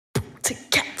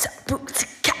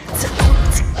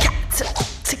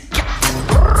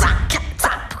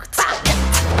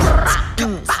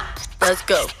Let's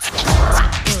go.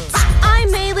 I'm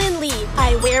Maylin Lee.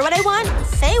 I wear what I want,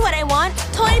 say what I want,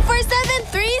 24/7,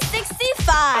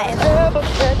 365.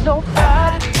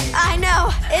 I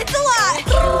know, it's a lot.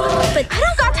 But I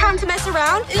don't got time to mess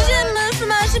around.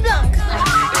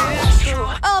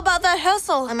 All about that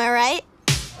hustle, am I right?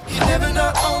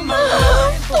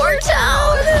 Poor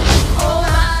town.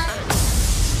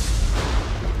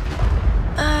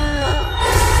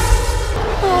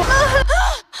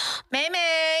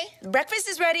 May, breakfast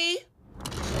is ready.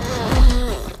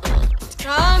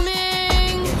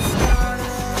 Coming.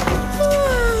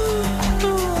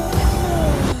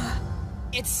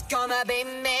 It's gonna be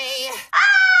me.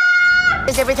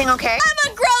 Is everything okay?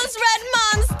 I'm a gross red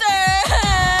monster.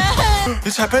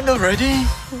 It's happened already?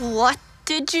 What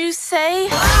did you say?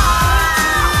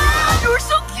 You're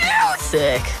so cute.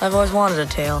 Sick. I've always wanted a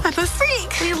tail. I'm a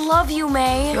freak. We love you,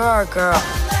 May. You're our girl.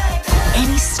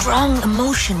 Any strong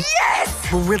emotion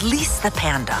Yes! will release the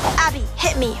panda. Abby,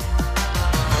 hit me.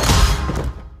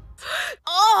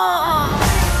 Oh!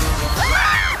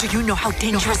 Do you know how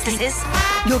dangerous this is?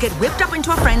 You'll get whipped up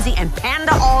into a frenzy and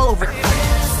panda all over.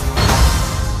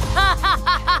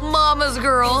 Mama's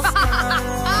girls.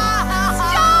 Stop!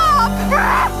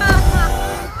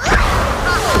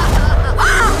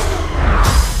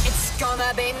 It's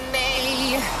gonna be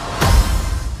me.